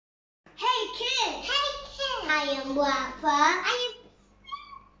I am Raffa.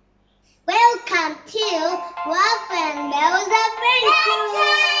 Welcome to Raffa and Belle's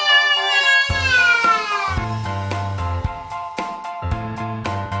Adventure.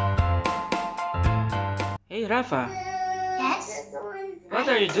 Hey Raffa, Yes? what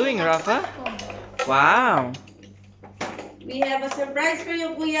are you doing, Raffa? Wow! We have a surprise for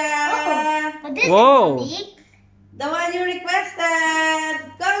you, Kuya. But this Whoa. is big. The one you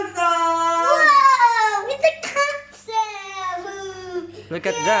requested. Dongle. Whoa! It's a concept! Look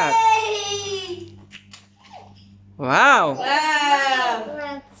at that! Yay! Wow!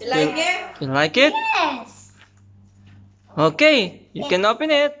 Wow. You like it? You like it? Yes! Okay, you can open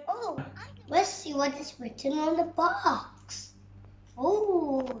it. Oh, let's see what is written on the box.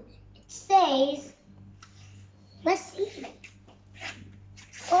 Oh, it says, let's see.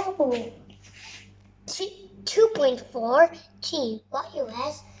 Oh, 2.4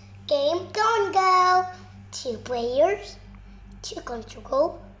 TYUS game Dongle. 2 players, 2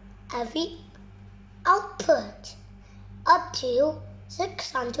 control every output. Up to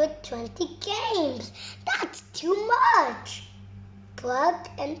 620 games. That's too much. Plug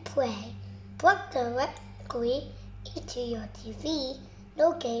and play. Plug directly into your TV.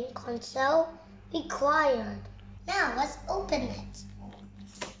 No game console required. Now let's open it.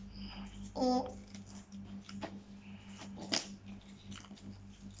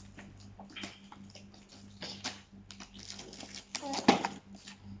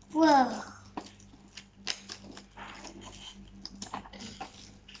 Whoa.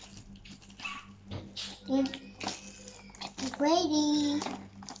 Ready.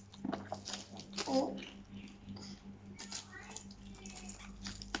 Oh.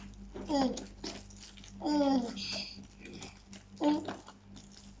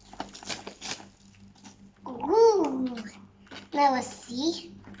 Ooh. Now let's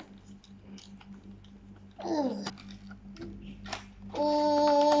see.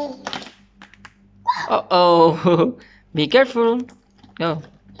 Uh-oh! Be careful. Go.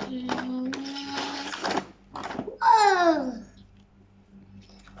 Oh,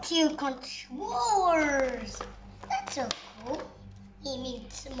 2 controllers. That's so cool. You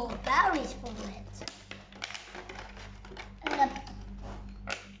need some more batteries for it.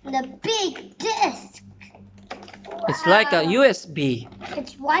 And the big disc. It's like a USB.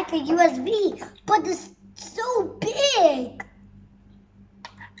 It's like a USB, but it's so big.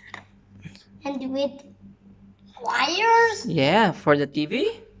 And with wires. Yeah, for the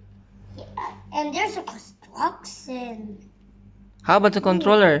TV. Yeah, and there's a construction. How about the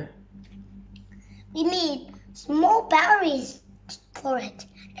controller? We need small batteries for it.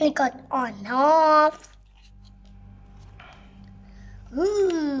 And it got on and off.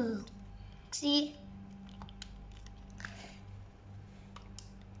 Ooh. See?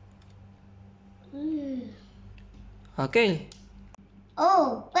 Okay.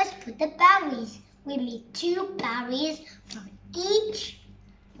 Oh, let's put the batteries. We need 2 batteries for each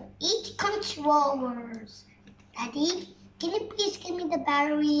controllers. Daddy, can you please give me the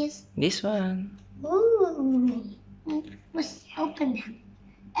batteries? This one. Ooh. Let's open them.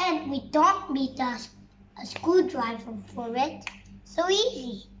 And we don't need a screwdriver for it. So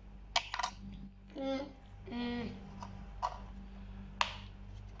easy.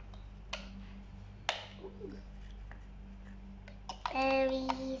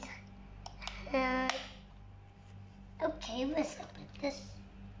 Berries. Okay, let's open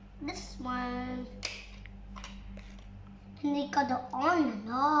this one. And they got the on and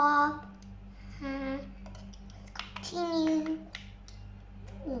off. Continue.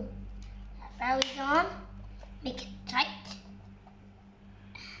 Berries on. Make it tight.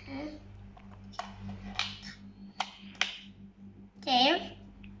 There.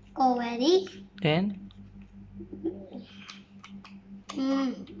 Go ready. Then.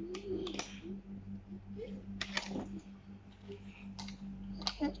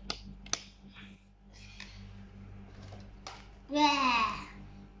 Yeah.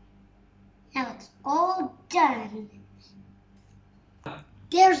 Now it's all done.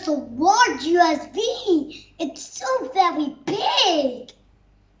 There's a large USB. It's so very big.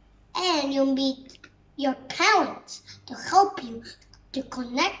 And you'll need your parents to help you to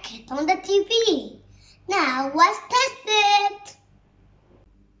connect it on the TV. Now let's test it.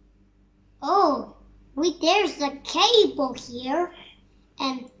 Oh, there's a cable here.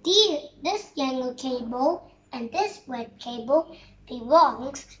 And this yellow cable and this red cable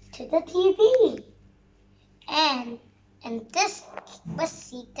belongs to the TV. And this, let's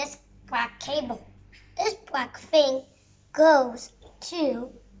see, this black cable. This black thing goes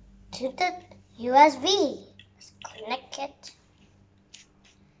to the USB. Let's connect it.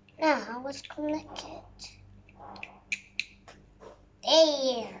 Now let's connect it.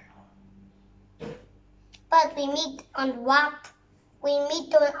 There. But we need to unwrap. We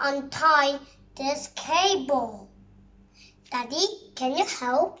need to untie this cable. Daddy, can you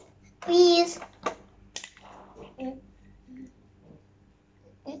help, please?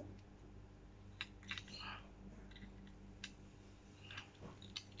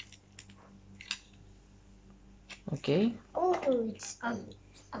 Okay. Oh, it's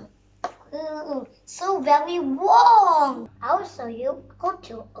so very long. I'll show you how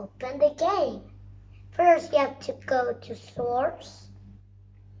to open the game. First, you have to go to Source.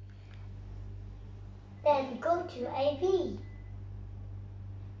 Then go to AV.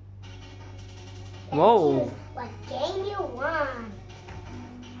 Then Whoa. choose what game you want.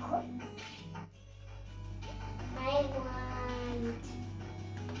 I want.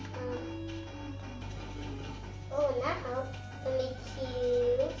 Now let me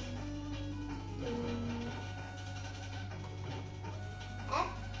choose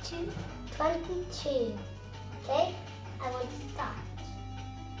F22. Okay, I want to start.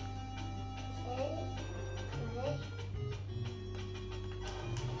 Okay, play.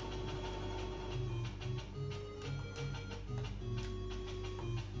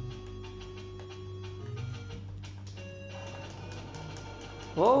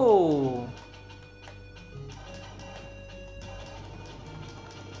 Whoa.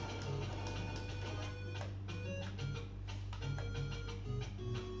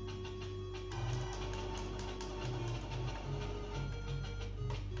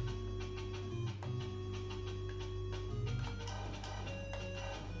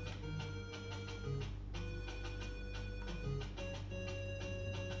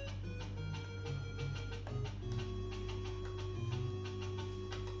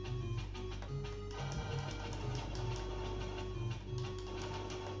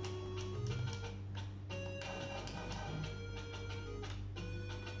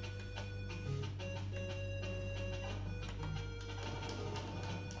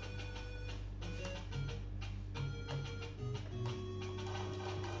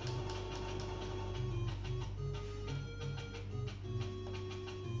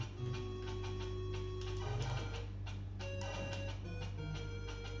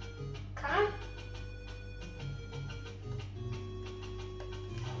 Come.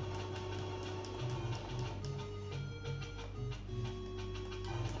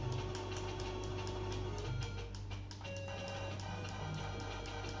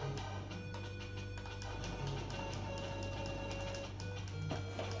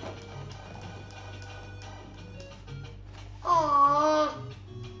 Aww.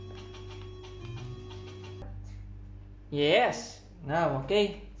 Yes. Now,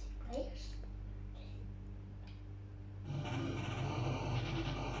 okay.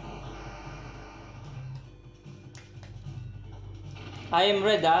 I am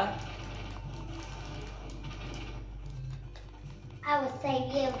ready. I will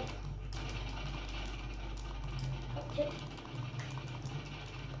save you.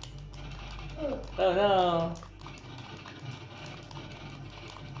 Oh no.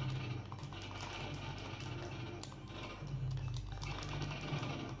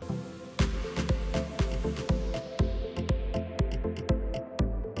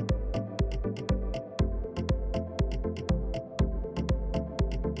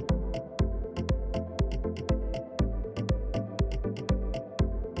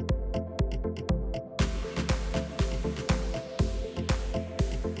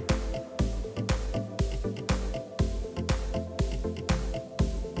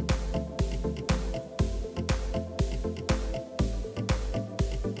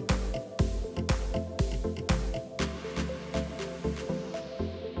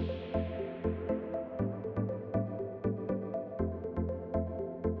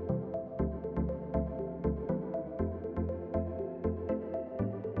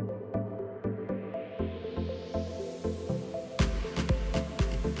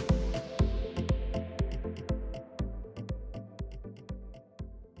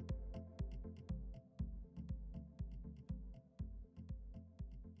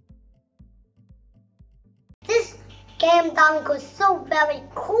 This game dongle is so very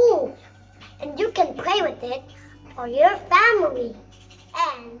cool, and you can play with it for your family.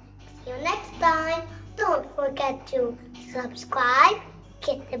 And see you next time. Don't forget to subscribe,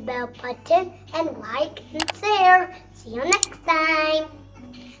 hit the bell button, and like and share. See you next time.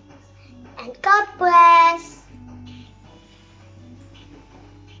 And God bless.